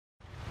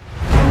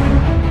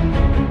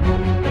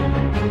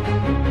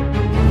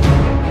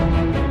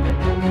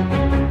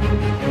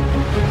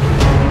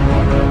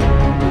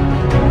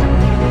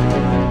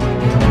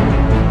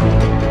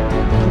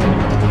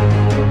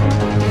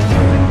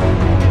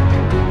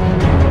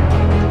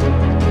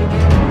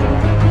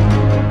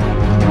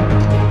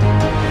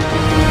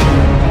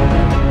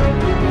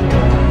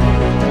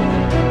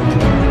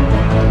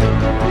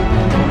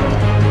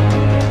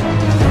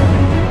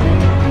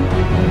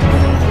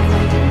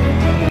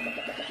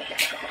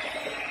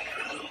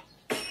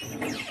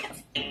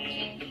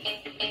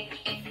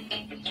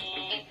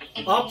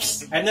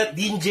Oops, I'm not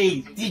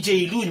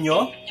DJ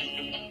Luño.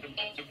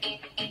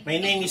 My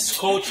name is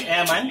Coach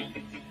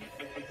Emman.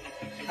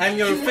 I'm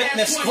your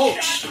fitness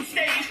coach.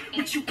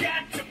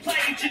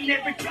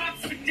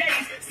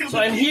 So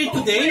I'm here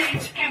today.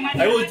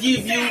 I will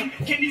give you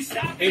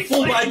a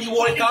full body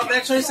workout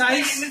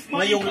exercise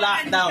ngayong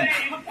lockdown.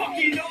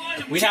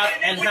 We have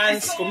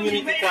enhanced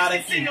community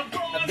quarantine.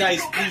 But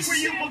guys, please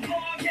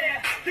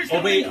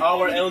obey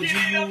our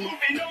LGU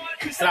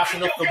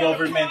instruction of the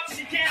government.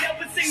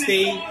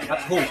 Stay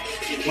at home.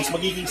 Mas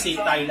magiging safe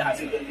tayo lahat.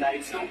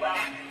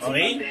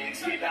 Okay?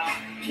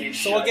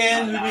 So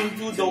again, we will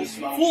do the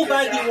full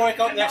body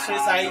workout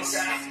exercise.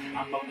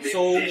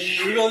 So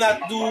we will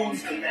not do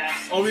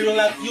or we will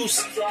not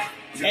use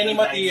any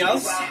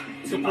materials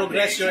to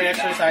progress your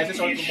exercises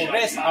or to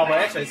progress our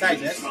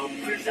exercises.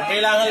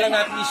 Kailangan lang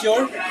natin is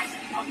your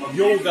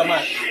yoga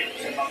mat.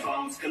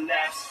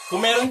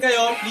 Kung meron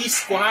kayo, please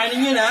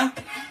kuhanin nyo na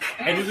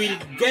and we will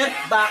get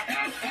back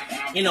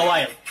in a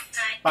while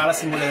para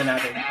simulan na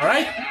natin.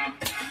 Alright?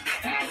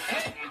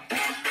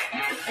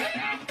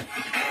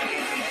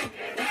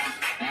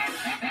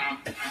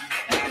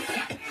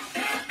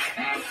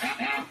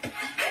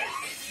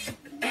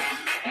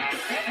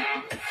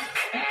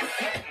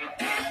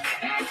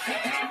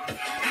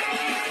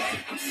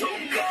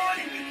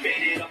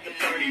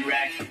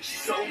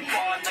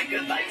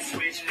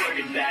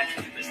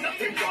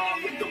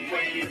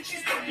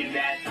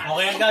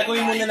 Okay, ang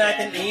gagawin muna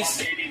natin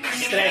is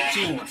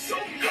stretching.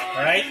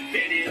 Alright?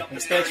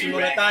 Mag-stretching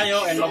muna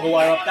tayo and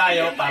mag-warm up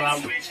tayo para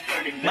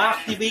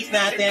ma-activate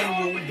natin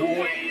yung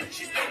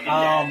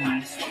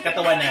buong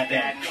katawan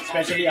natin.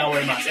 Especially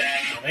our muscles.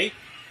 Okay?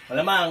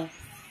 Malamang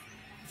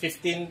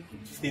 15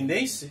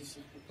 days,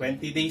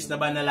 20 days na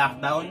ba na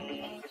lockdown?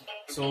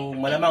 So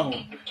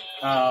malamang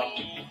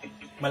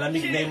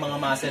malamig na yung mga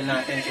muscle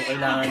natin. So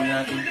kailangan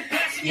natin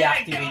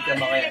i-activate yung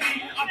mga yan.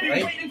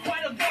 Okay?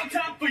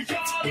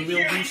 We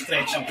will do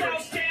stretching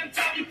first.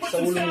 Sa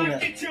ulo muna.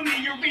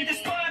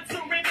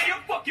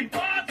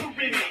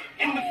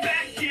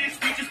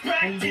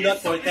 We'll do that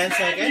for 10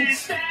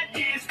 seconds.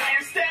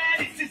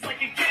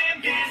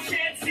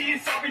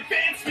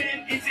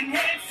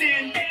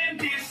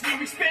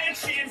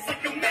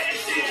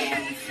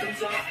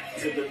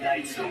 Till the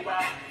lights go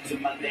out,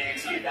 till my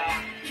legs get out,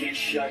 can't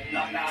shut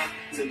my mouth,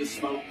 till the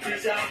smoke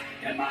clears out,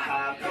 and my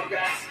high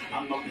progress,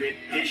 I'ma rip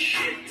this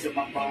shit till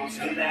my bones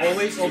collapse.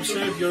 Always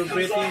observe your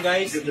breathing,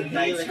 guys.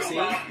 Inhale,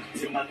 exhale.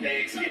 Till my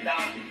legs get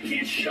out,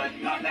 can't shut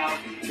my mouth,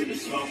 till the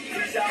smoke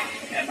clears out,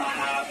 and my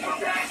high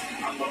progress,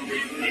 I'ma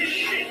rip this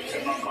shit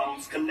till my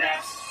bones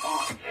collapse.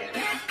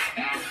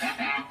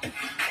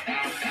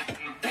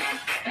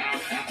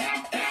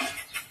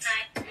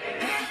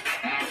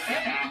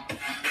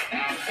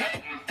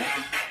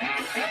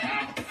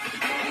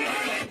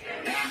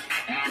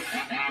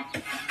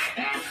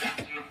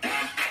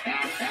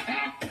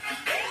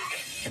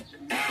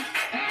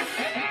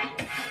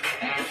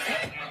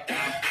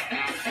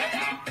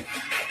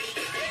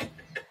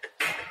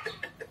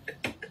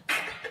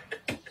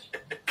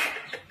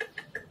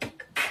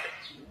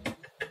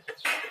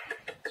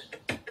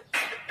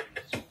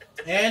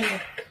 And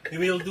we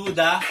will do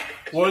the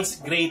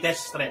world's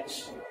greatest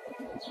stretch.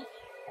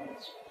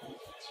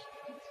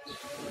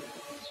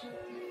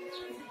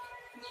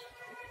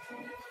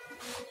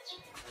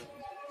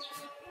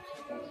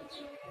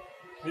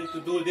 We need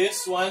to do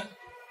this one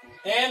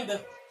and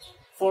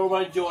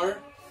forward your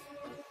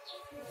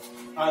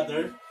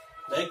other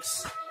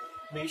legs.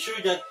 Make sure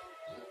that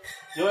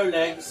your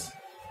legs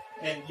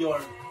and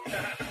your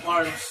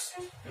arms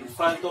in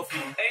front of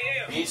you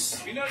is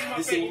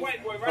the same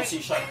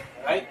position,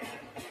 right?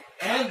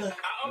 And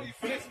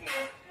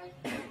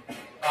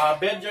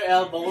bend your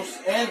elbows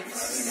and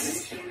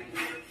stretch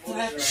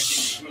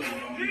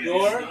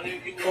your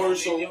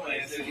torso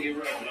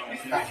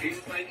back.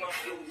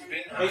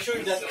 Make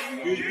sure that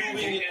you're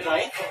doing it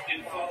right.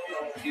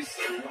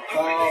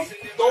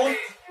 Don't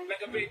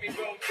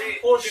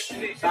push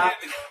back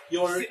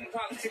your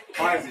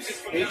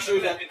arms. Make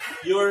sure that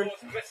your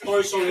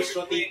torso is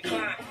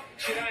rotating,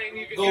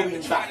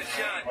 going back.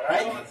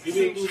 Alright? You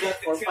will do that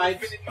for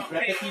 5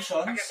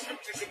 repetitions. 2,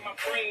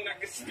 3,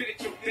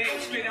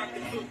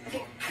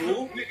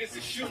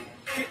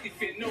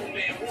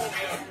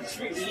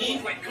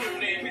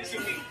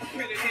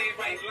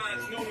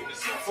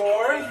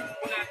 4,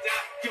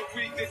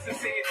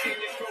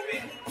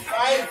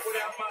 5.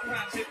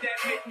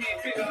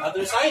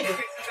 Other side. Two,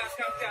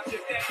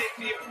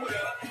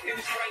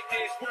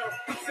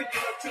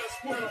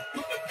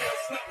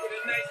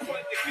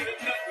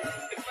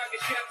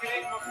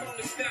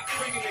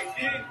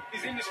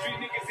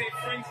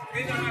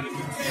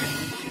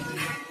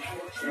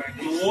 3,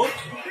 4,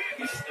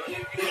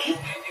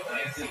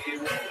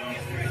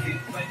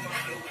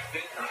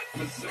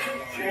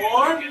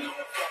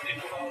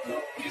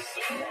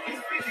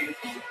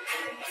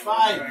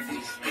 5.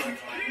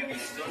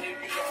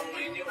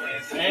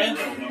 And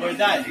we're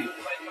done.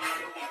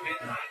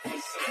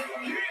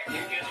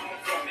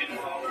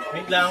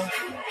 Wait lang.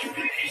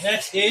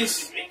 Next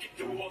is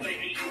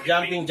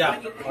jumping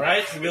jack.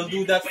 Alright? We'll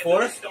do that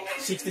for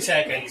 60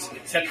 seconds.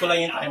 Set ko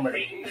lang yung timer.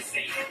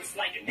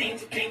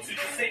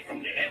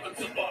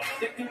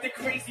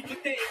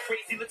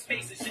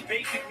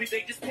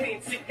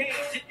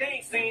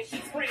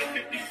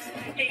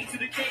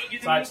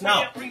 Starts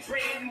now.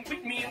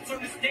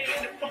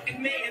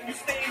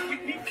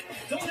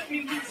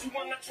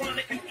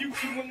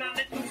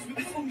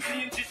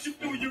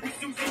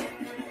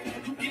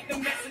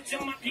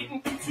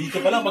 Dito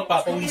pa lang,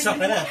 magpapawisan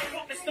ka na.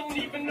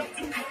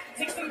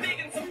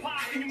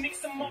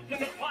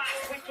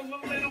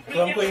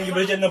 Alam ko yung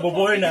iba dyan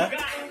nabobore na.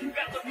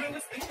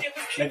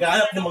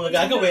 Naghahanap ng mga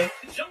gagawin.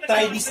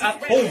 Try this at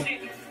home.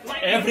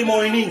 Every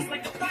morning.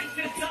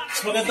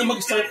 Mas maganda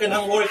mag-start ka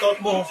ng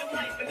workout mo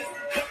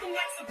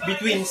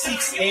between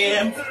 6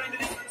 a.m.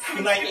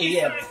 to 9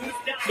 a.m.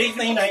 Late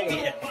na yung 9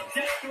 a.m.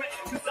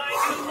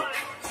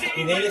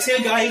 Inhale,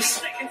 exhale,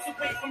 guys.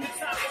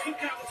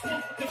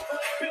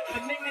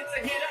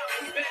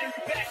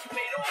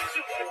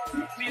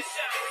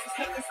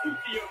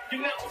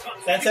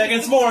 10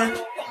 seconds more.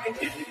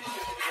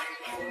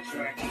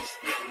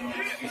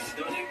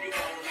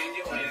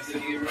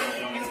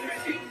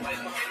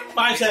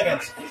 5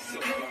 seconds.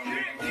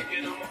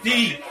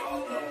 3,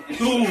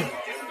 2,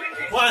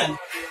 1.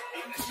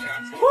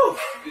 Woo!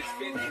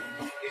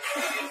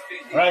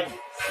 Alright.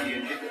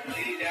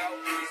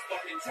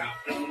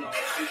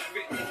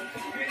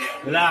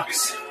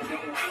 Relax.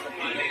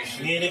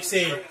 Inhale,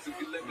 exhale.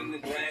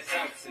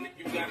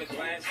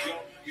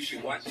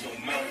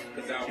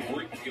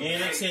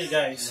 Inhale, exhale,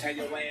 guys.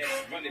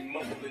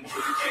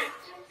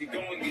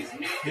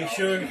 Make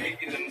sure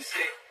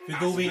you're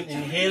doing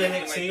inhale and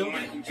exhale.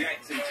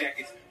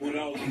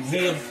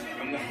 Inhale.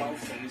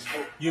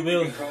 You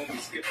will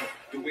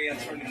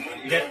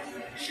get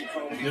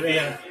your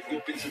air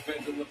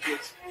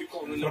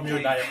from your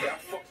diaphragm.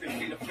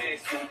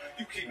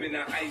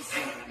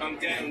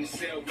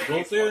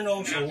 Blow to your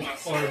nose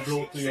or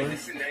blow to your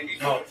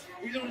mouth.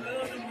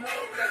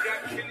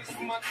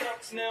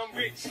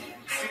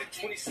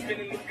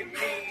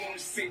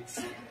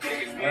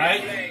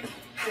 Alright?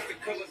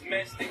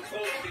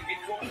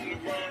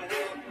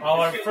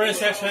 Our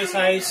first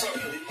exercise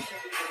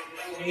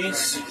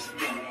is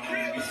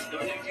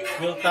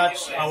we'll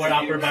touch our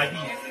upper body.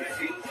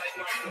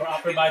 Our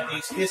upper body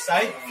is this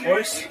side, of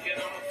course.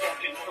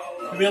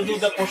 We'll do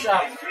the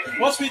push-up.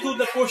 Once we do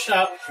the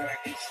push-up,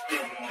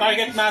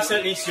 target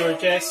muscle is your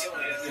chest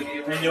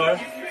and your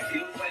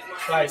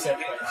tricep.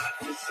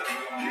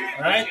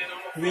 Alright?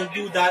 We'll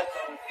do that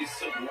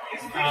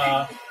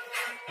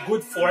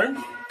good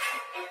form.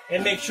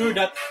 And make sure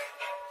that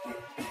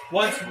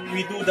once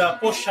we do the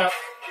push-up,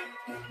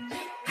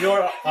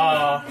 your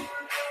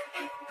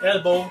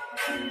elbow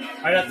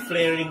are not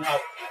flaring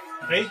out.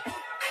 Okay?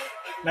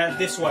 Now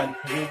this one,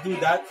 we'll do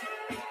that.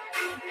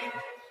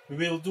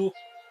 We will do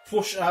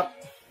push-up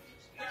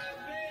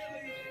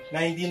na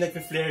hindi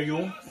nag-flare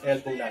yung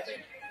elbow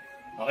natin.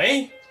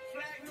 Okay?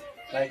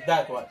 Like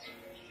that one.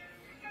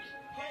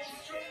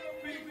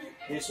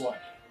 This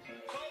one.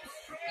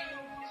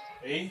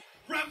 Okay?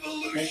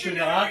 Make sure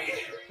na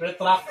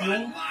retract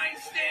yung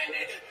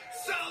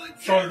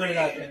shoulder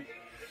natin.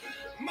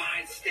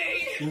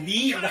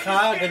 Hindi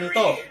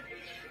naka-ganito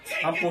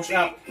ang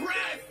push-up.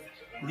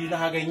 Hindi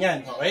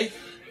naka-ganyan. Okay?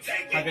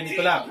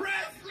 Ganito lang.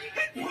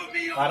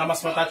 Para mas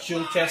matouch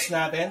yung chest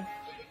natin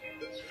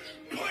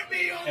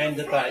and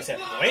the tricep.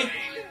 Okay?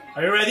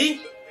 Are you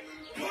ready?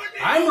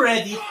 I'm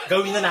ready.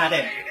 Gawin na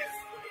natin.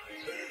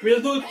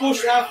 We'll do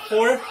push-up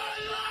for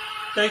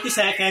 30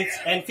 seconds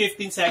and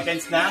 15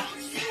 seconds na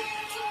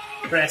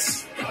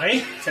press.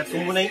 Okay? Set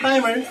ko muna yung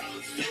timer.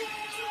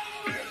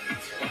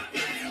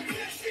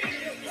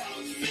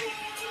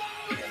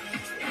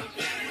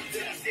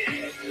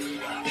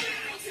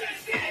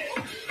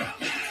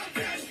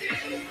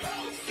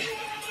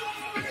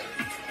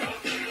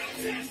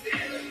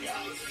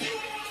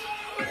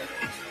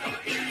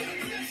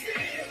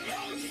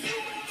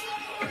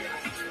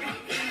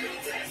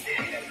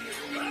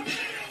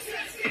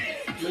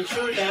 Make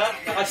sure na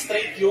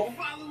naka-straight yung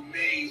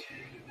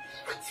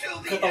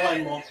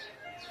katawan mo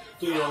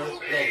to your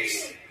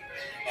legs.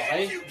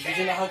 Okay? Hindi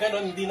siya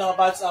nakaganon, hindi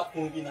naka-balance up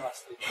kung hindi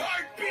naka-straight.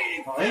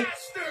 Okay?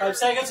 5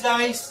 seconds,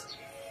 guys.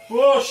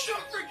 Push!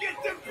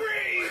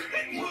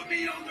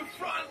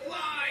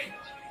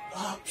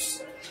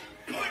 Ups.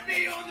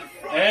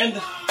 And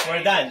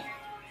we're done.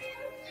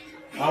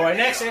 Our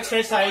next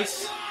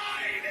exercise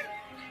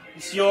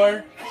is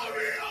your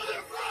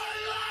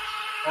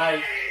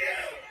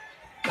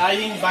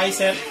lying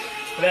bicep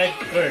leg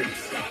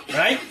curls.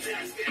 Right?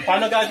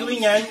 Paano gagawin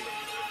yan?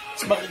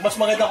 Mas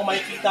maganda kung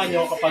makikita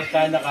nyo kapag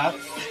ka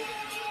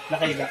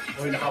nakahiga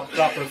or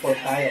naka-proper form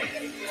tayo.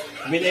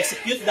 We'll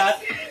execute that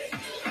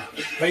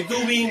by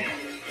doing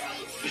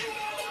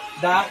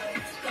the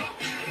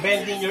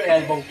bending your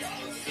elbow.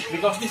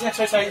 Because this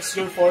exercise is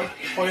for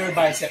your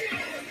bicep.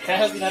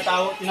 Kaya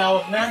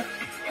tinawag na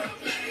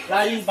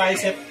lying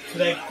bicep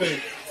leg curl.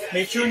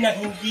 Make sure na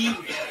hindi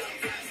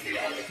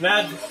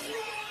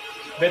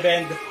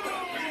nag-bend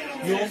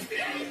yung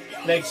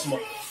legs mo.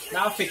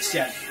 Naka-fix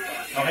yan.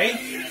 Okay?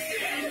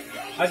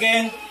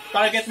 Again,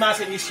 target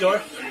muscle is your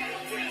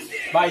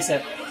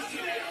bicep.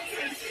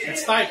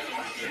 Let's start.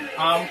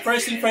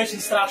 First thing first,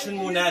 instruction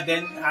muna.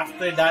 Then,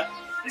 after that,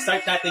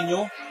 start natin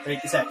yung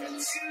 30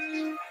 seconds.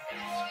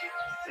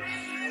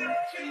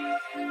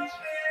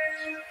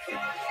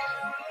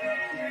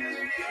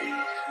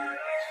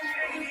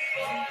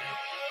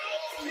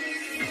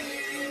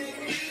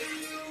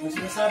 Yung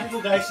sinasabi ko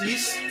guys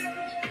is,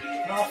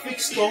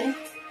 naka-fix tong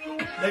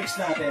legs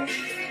natin.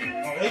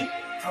 Okay?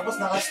 Tapos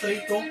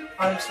naka-straight tong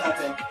arms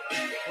natin.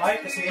 Why?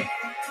 Kasi,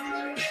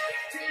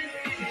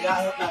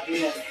 iaangat natin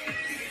yan.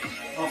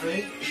 Okay?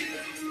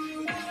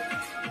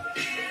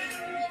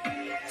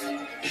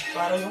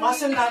 Para yung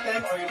muscle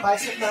natin or yung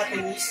bicep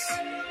natin is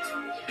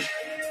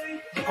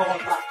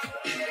nagko-contract.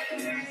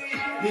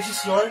 This is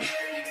your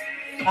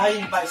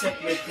lying bicep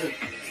leg curl.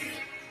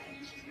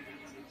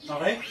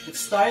 Okay?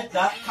 Let's start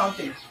the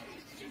counting.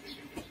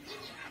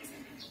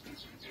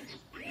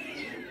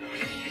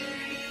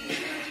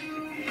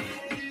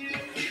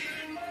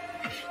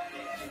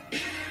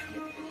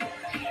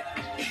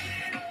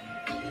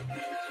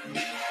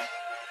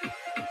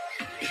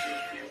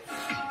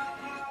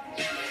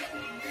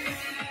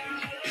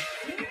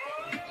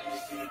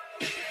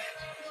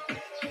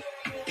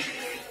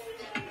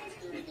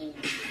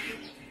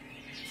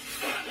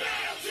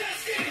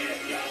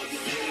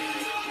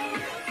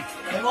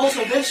 And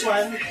also this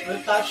one will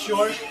touch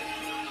your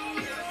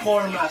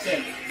core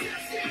muscle.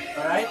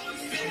 Alright?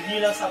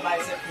 Hindi lang sa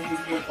bicep, hindi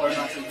yung core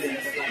muscle din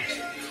sa touch.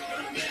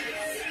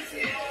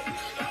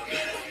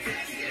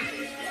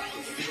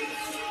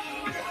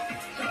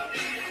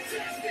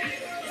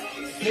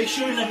 Make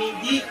sure na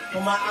hindi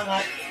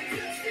umaangat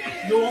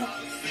yung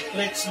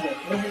legs mo.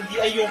 Yung hindi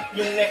ay yung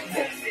neck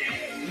mo.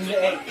 Yung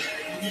leeg.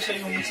 Hindi siya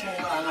yung mismo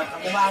umaangat.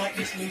 Ang umaangat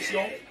mismo is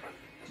yung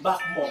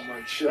back mo.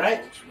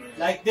 Right?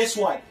 Like this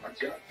one.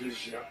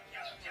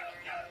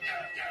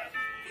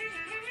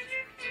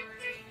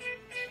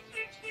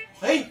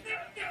 Okay.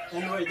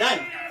 And we're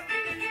done.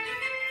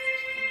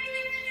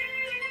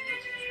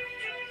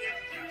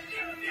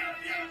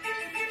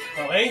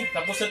 Okay.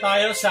 Tapos na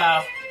tayo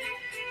sa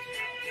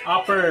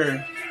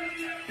upper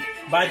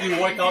body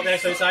workout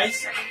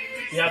exercise.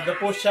 We have the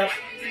push-up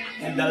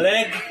and the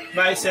leg,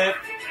 bicep.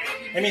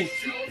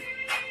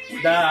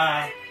 The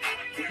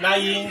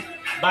lying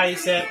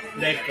bicep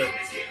leg curl.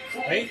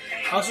 Okay?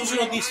 Ang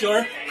susunod is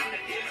your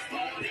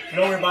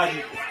lower body.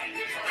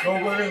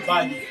 Lower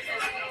body.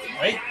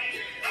 Okay?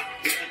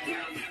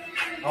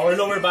 Our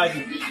lower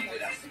body.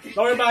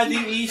 Lower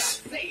body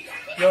is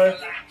your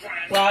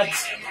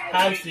quads,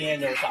 hamstring,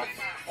 and your calf.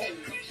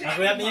 Ang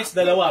gawin natin is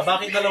dalawa.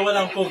 Bakit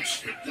dalawa lang,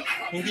 coach?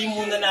 Hindi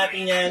muna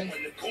natin yan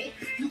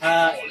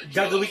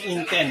gagawing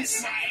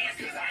intense.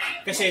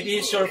 Kasi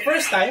this is your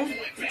first time,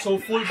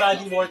 so full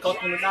body workout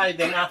muna tayo.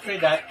 Then after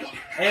that,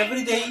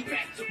 every day,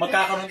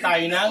 magkakaroon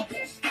tayo ng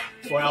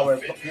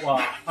 4-hour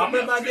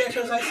upper body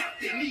exercise.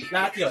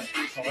 Lahat yun.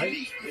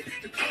 Okay?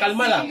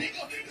 Kalma lang.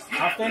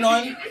 After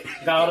nun,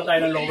 magkakaroon tayo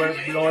ng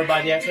lower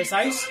body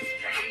exercise.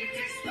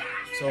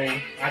 So,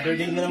 other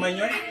day na naman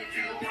yun.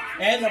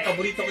 And ang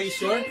paborito ko is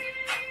your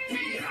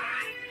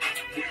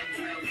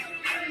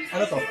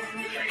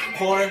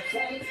core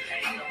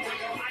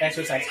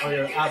exercise or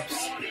your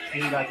abs.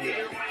 Yung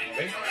gagawin.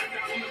 Okay?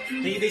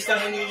 3 days lang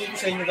hinili ko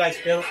sa inyo guys,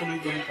 pero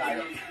tuloy-tuloy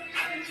tayo.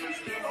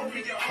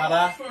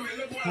 Para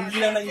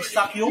hindi lang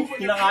nag-stock yung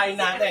kinakain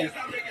natin.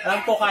 Alam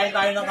ko, kain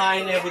tayo ng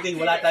kain everyday.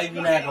 Wala tayong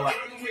ginagawa.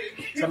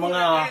 Sa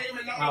mga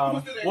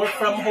work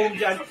from home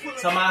dyan,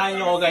 samahan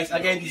nyo ako guys.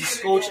 Again, this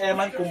is Coach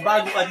Emman. Kung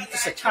bago ka dito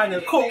sa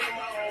channel ko,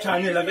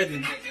 channel agad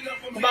din.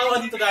 Kung bago ka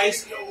dito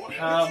guys,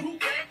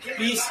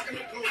 please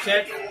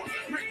check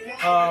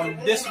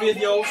these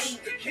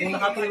videos. Kung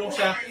nakatulong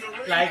siya,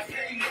 like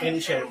and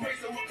share mo.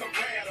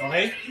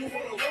 Okay?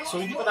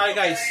 So hindi pa tayo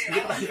guys, hindi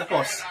pa tayo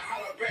tapos.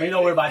 May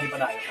lower body pa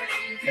tayo.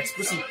 Let's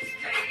proceed.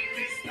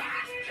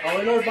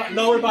 Our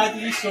lower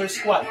body is your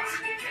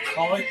squats.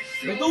 Okay?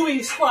 When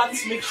doing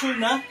squats, make sure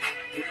na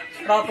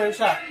proper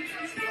siya.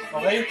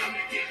 Okay?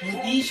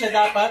 Hindi siya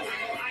dapat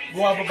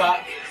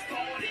bumababa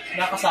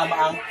na kasama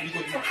ang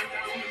likod mo.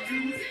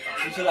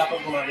 Hindi siya dapat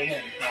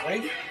gumaganyan. Okay?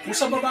 Kung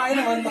sa babae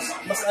naman,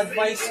 mas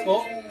advice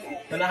ko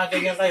na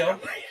nakaganyan kayo.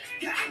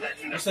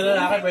 Gusto na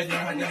lalaki, pwede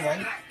nakaganyan.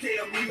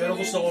 Pero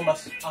gusto ko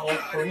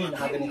for me,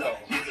 nakaganyan ako.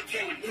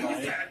 Okay?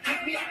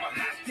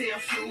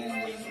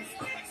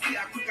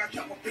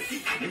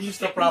 Use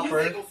the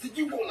proper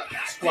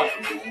squat.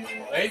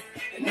 Okay?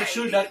 Make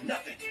sure that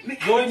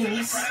your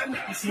knees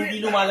is hindi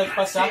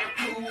lumalagpas sa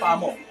paa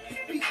mo.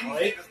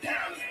 Okay?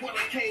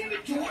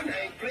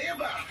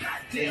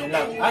 Ayan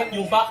lang. At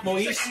yung back mo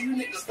is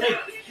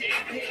straight.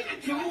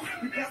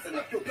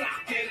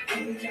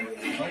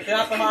 Okay,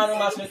 kaya tamaan ng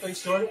muscle ito is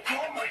your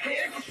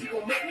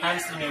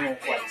hamstring and your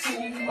quads.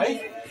 Okay?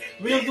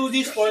 We'll do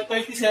this for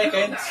 30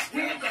 seconds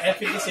and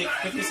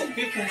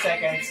 15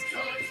 seconds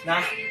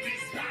na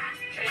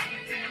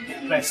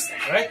rest.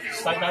 Alright?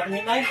 Start natin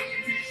yung time.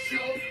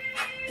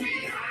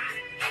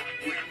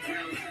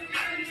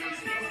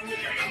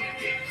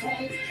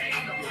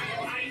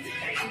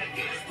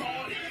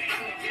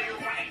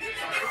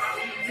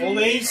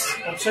 Always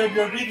observe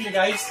your breathing,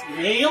 guys.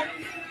 Inhale,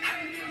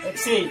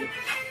 exhale.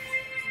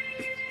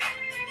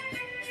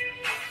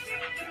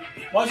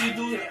 Once you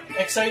do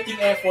exerting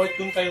effort,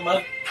 dun kayo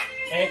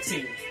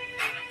mag-exhale.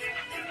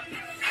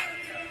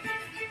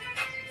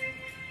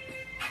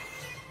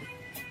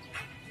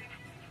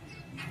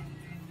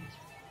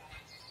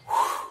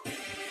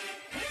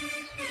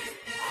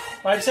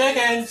 Five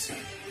seconds.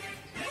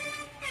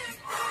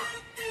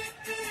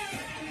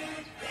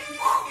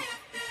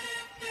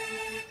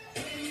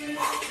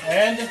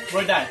 And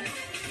we're done.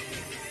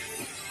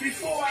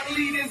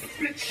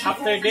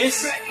 After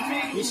this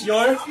is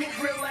your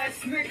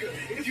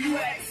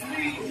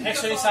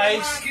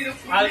exercise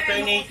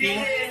alternating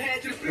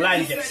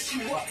lunges.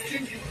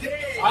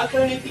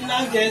 Alternating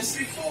lunges,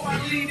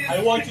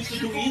 I want you to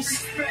do is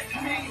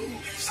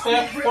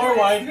step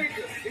forward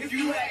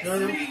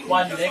your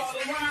one leg.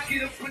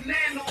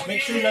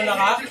 Make sure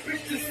na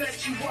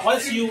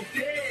once you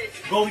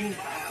going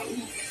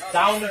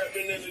down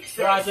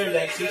your other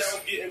legs is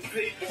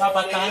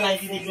dapat na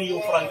 90 degree yung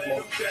front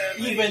mo.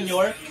 Even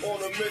your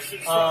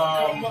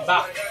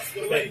back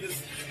leg.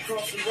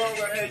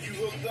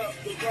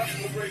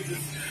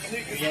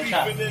 Yan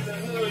siya.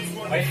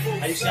 Okay,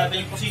 ayos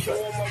natin yung position.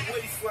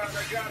 Okay,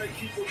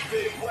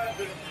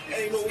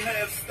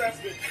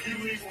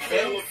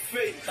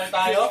 saan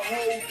tayo?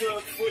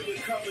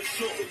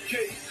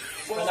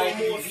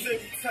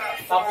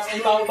 Tapos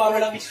ay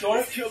baba lang is your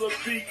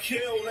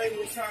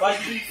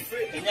body.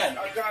 Ganyan.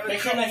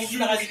 Make sure na hindi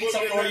nakadikit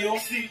sa floor yung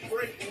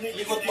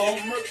likod mong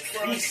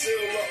knees.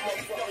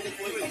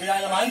 Kabila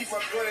naman.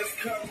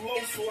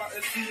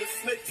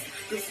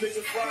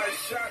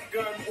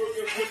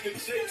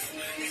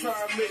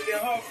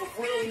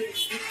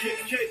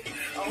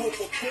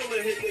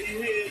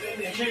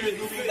 Make sure you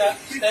do that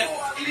step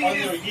on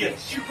your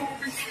heels.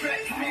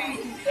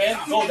 And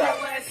go down.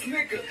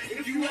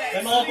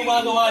 May mga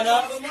gumagawa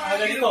na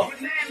ganito.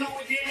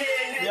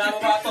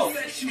 Ginagawa ito.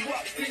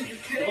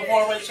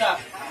 Nag-forward siya.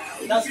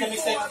 That's the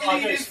mistake of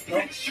others.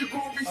 No? Ang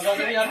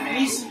gagawin natin,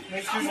 please,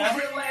 make sure na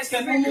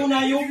step mo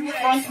muna yung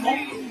front mo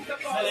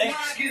na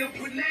legs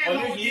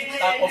on your hip,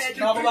 tapos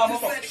nakababa mo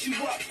to.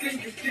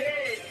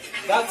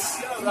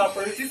 That's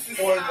proper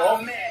form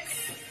of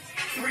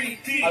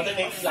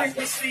alternating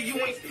lunges.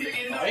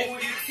 Okay?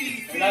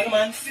 Wala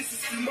naman.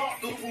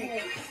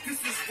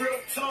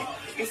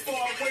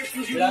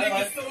 Wala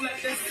naman.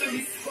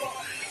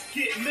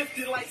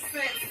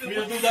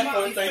 We'll do that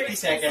for 30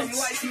 seconds.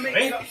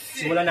 Okay?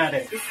 Simulan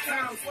natin.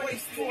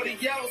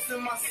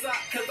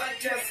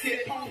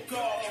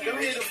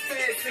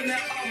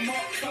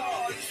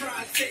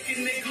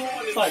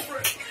 Start.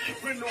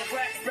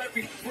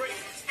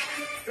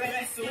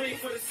 Vaseline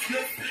for the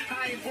slip.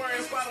 I ain't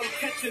worrying about them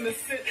catching the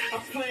scent. I'm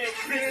playing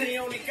bitch. They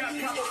only got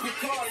probable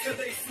cause cause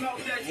they smell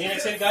that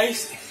shit.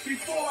 Guys.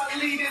 Before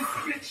I leave this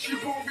bitch, you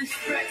gon'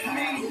 respect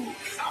me.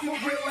 I'm a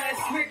real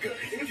ass nigga,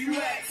 if you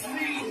ask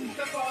me.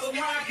 That's all the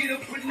line, get a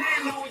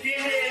banana on your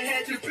head.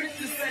 Had your bitch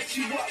to set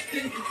you up,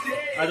 then you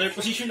dead. Other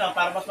position lang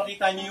para mas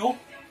makita niyo yung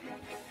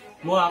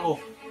mukha ko.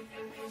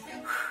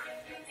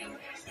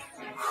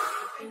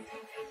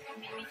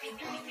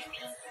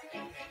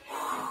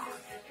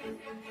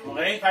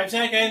 Okay, 5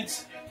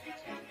 seconds.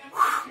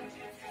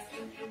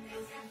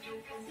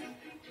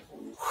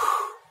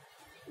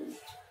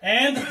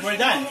 And we're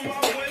done.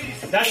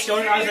 That's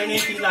your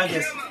alternating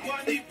lunges.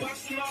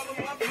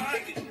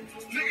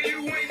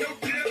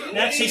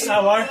 Next is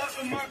our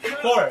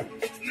core.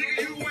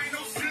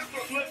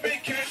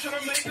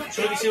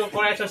 So this is your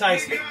core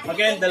exercise.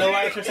 Again,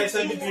 dalawa exercise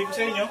na bibigay ko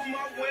sa inyo.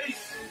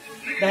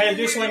 Dahil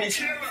this one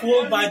is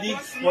full body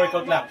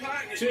workout lang.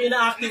 So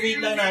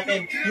ina-activate lang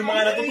natin yung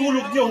mga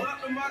natutulog yung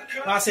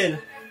muscle.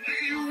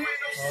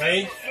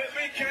 Okay?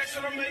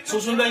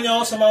 Susundan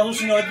nyo sa mga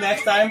susunod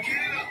next time.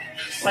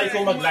 Try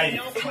ko mag-live.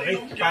 Okay?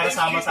 Para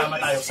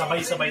sama-sama tayo.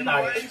 Sabay-sabay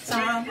tayo.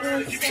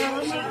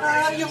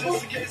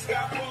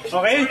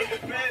 Okay?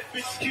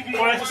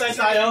 For exercise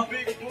tayo.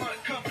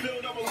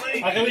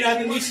 Agawin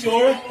natin is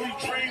your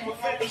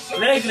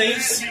leg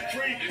raise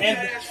and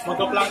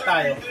mag-plank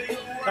tayo.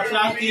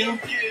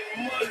 Ka-planking,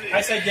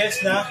 I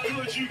suggest na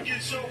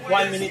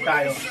 1 minute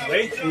tayo.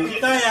 Okay? Kung hindi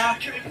kaya,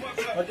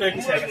 mag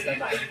 30 seconds na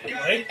tayo.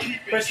 Okay?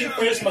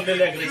 First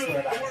mag-leg raise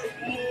na tayo.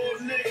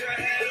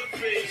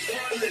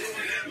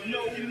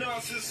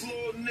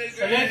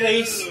 Sa leg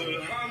raise,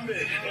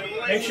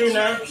 make sure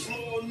na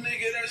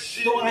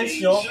yung hands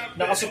nyo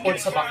nakasupport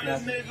sa back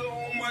natin.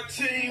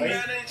 Okay?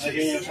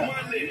 Ganyan siya.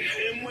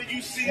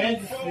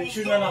 And make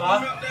sure na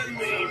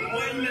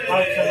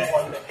naka-park siya ng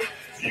konti.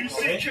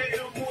 Okay?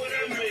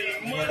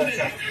 Ganyan lang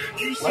siya.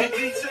 Okay?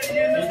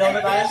 Ganyan down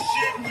na tayo.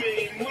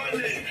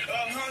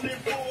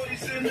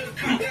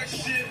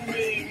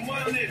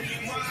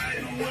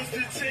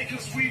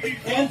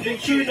 And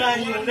make sure na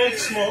yung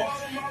legs mo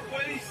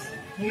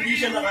hindi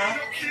siya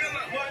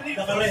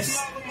naka-rest.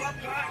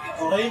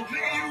 Okay?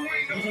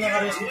 Hindi siya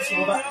naka-rest dito sa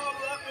baba.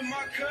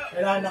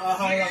 Kailangan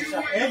nakahangang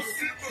siya. And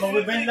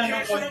mag-bend lang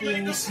ng konti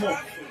yung knees mo.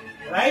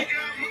 Right?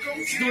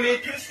 Let's do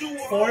it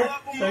for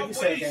 30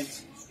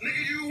 seconds.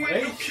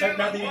 Okay, start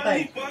natin yung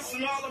time.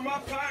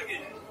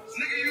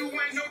 Nigga, you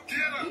ain't no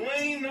dealer.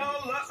 Lean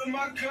all up in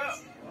my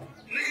cup.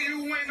 Nigga,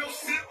 you ain't no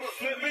sipper.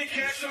 Flip me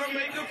cash or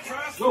make a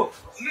profit. Go.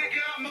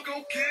 Nigga, I'ma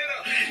go get her.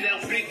 Now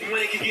big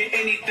money can get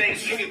anything,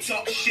 so you can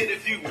talk shit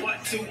if you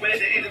want to. But at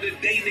the end of the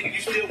day, nigga,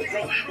 you still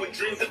broke with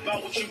dreams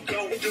about what you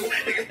gon' do.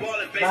 Niggas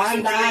ballin' back,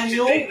 so relate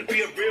your day to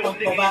be a real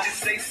nigga. You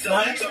just say so.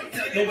 So I'm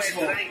telling you ass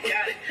that I ain't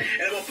got it.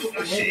 And I'm gonna put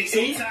my shit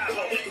in your tie,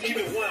 ho. Keep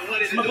it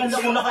 100. Maganda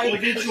kung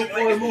naka-engage yung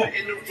core mo.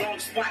 In the wrong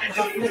spot.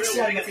 Naka-flex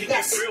yan,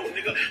 matigas.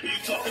 Nigga, you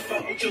talk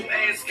about what your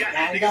ass got.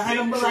 Dahan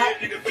ng baba.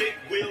 Nigga, big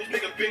wheels,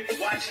 nigga, big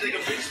watch, nigga,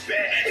 bitch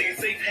bad. Nigga,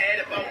 safe had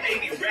about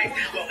 80 racks.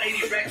 About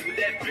 80 racks with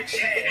that bitch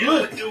had.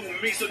 I'ma do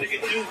me, so nigga,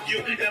 do you.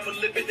 And I'ma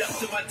live it up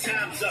till my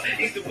time's up.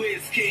 He's the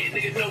whiz kid,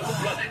 nigga, no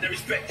blood. Now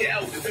respect the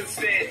elders and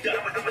stand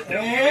up.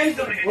 And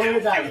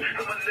we're done.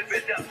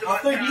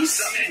 After this,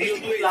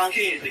 yung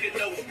planking.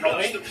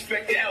 Okay?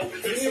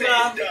 Yung iba,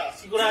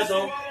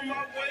 sigurado,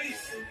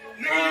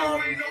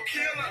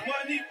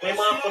 may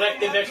mga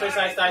corrective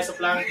exercise tayo sa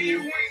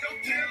planking.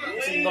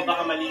 Kasi iba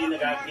baka mali yung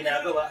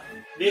ginagawa.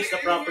 This is the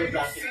proper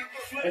planking.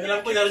 Kaya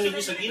lang po narinig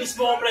nyo sa Guinness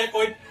Book of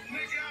Record,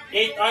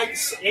 8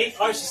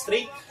 hours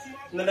straight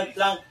na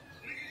nag-plank.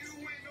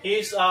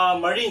 He is a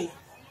Marine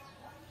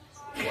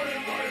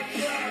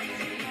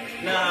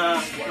na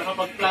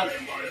nakapag-plank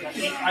na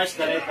 8 hours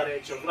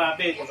dire-diretso.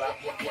 Grabe, diba?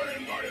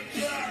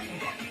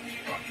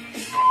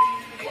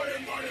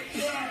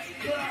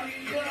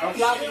 Ang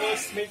planking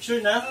is make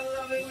sure na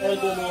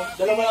elbow mo,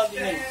 dalawa lang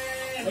din yun.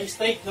 May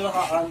straight na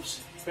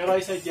naka-arms. Pero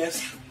I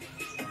suggest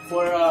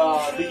for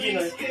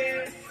beginner,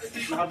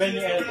 naka-bend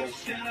yung elbow.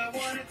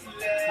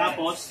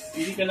 Tapos,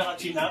 hindi ka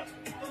naka-chin up.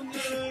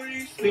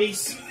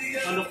 Face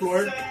on the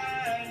floor.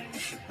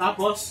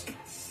 Tapos,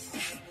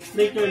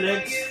 straight your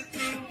legs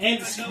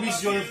and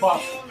squeeze your butt.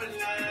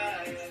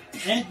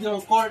 And your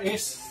core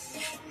is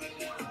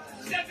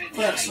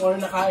flex or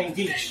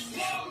naka-engage.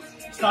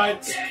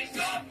 Starts.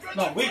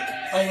 No, wait.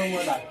 Tayo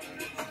mo lang.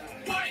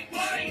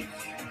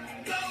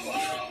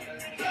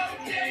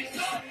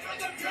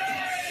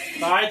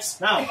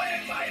 Starts now.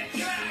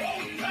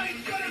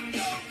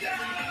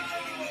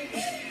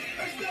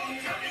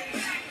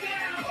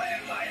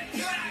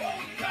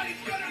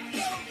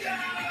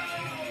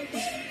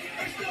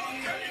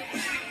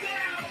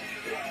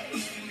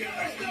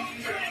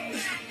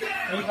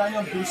 Ay,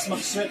 kaya ang bilis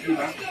mag-sweat, di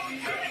ba?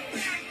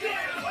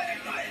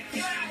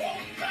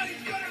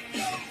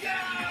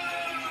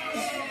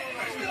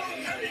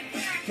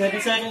 Seven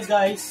seconds,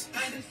 guys.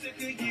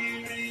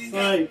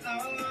 5,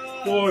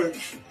 4,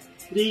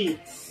 3,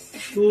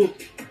 2,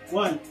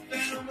 1.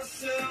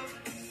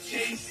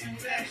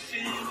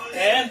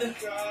 And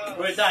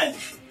we're done.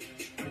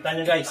 Kita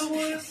nyo, guys.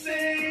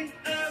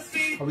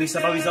 Pawis na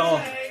pawis ako.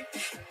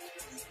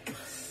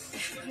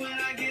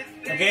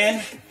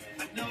 Again,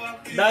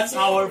 that's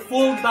our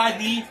full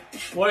body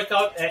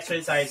workout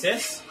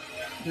exercises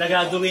na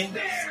gagawin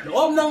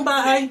loob ng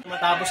bahay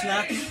matapos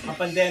na ang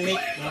pandemic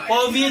ng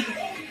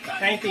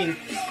COVID-19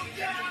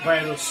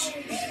 virus.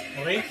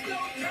 Okay?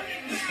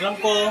 Alam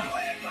ko,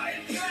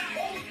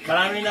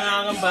 marami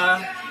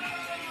nakakamba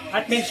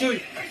at make sure,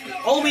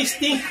 always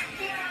think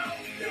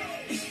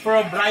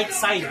for a bright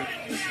side.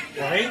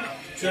 Okay?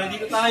 So,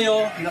 nandito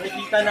tayo,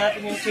 nakikita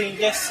natin yung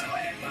changes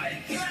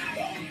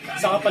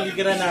sa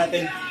kapaligiran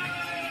natin.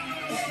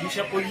 Hindi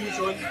siya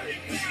pollution.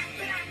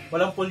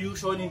 Walang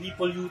pollution, hindi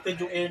polluted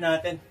yung air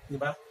natin. Di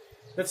ba?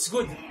 That's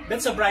good.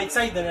 That's a bright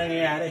side na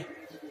nangyayari.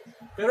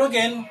 Pero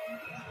again,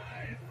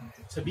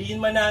 sabihin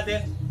man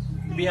natin,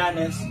 to be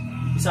honest,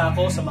 isa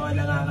ako sa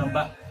mga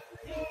nangangamba.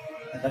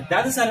 At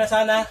dahil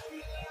sana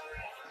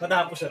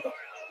matapos na to.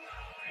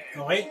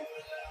 Okay?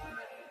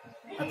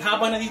 At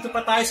habang nandito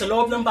pa tayo sa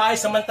loob ng bahay,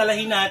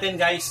 samantalahin natin,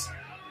 guys,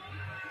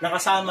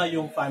 nakasama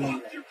yung family.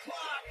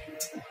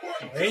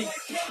 Okay?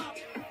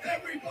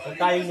 Huwag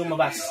tayong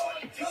lumabas.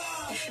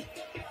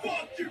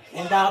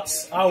 And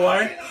that's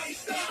our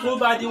full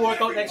body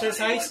workout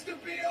exercise.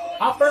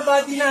 Upper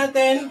body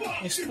natin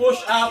is push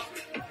up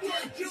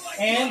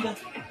and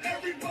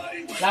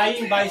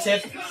lying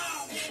bicep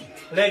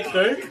leg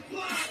curl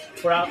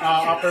for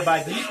upper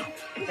body.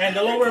 And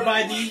the lower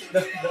body,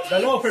 the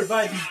lower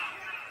body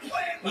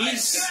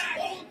is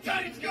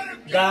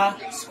the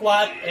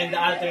squat and the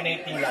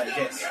alternating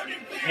lunges.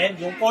 And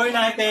yung core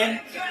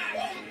natin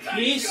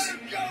is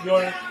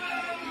your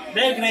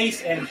leg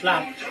raise and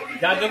plank.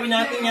 Gagawin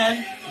natin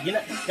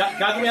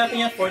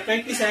yan for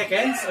 30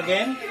 seconds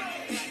again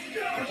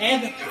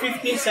and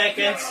 15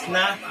 seconds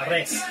na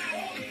rest.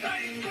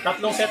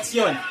 Tatlong sets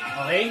yun.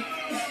 Okay?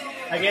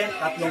 Again,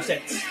 tatlong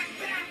sets.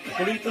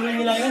 Tuloy-tuloy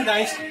nyo lang yun,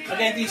 guys.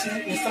 Again, this is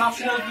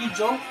instructional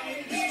video.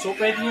 So,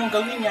 pwede nyo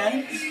gawin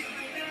yan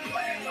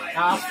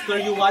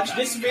after you watch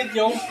this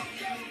video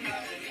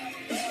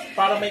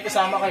para may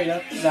kasama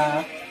kayo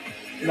na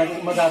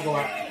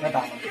magagawa na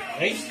tama.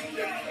 Okay?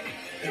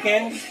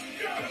 Again,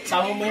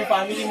 sama mo yung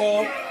family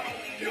mo,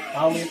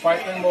 sama mo yung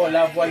partner mo,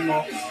 loved one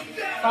mo,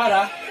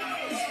 para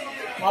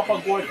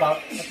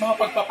makapag-workout at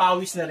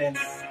makapagpapawis na rin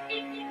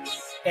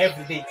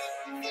everyday.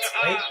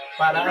 Okay?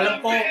 Para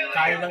alam ko,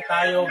 kain lang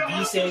tayo,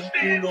 gising,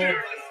 tulog,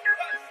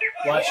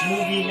 watch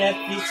movie,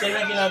 Netflix, yan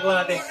ang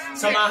ginagawa natin.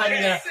 Samahan nyo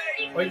na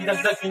o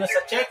idagdag nyo na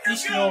sa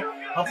checklist nyo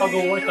ang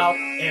pag-workout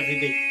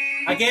everyday.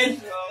 Again,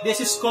 this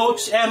is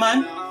Coach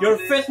Emman, your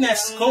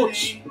fitness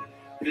coach.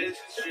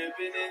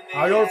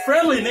 Your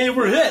friendly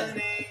neighborhood.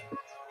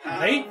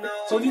 Okay?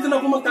 So dito na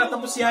po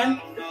magtatapos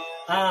yan.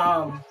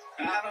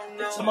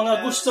 Sa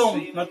mga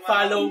gustong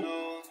mag-follow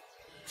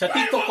sa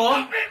TikTok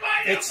ko,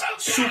 it's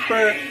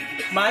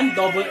Superman,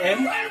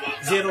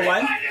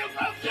 M01.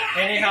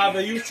 And I have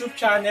a YouTube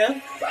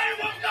channel.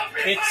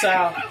 It's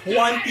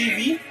Juan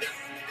TV.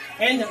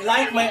 And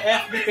like my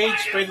FB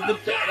page, pwede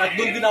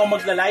doon din ako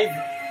magla-live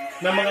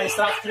ng mga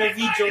instructional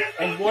video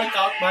and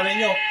workout. Malay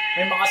nyo,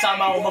 may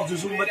makasama ako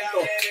magzuzumba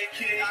dito.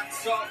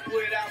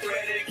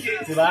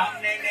 Diba?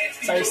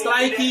 Sa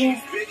striking,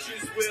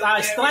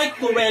 strike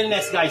to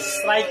wellness, guys.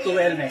 Strike to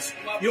wellness.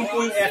 Yung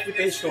po yung FB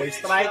page ko,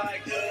 strike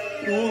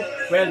to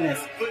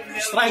wellness.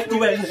 Strike to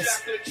wellness.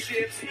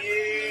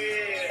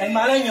 And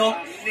malay nyo,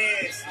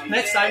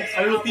 next time,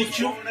 I will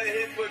teach you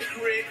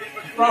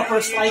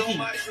proper striking.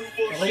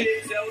 Okay?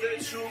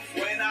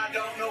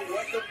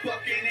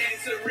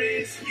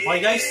 Okay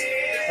guys,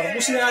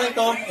 tapusin na natin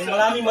ito. And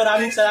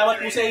maraming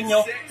salamat po sa inyo.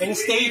 And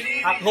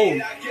stay at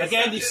home.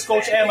 Again, this is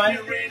Coach Emman.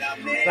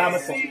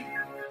 Salamat po.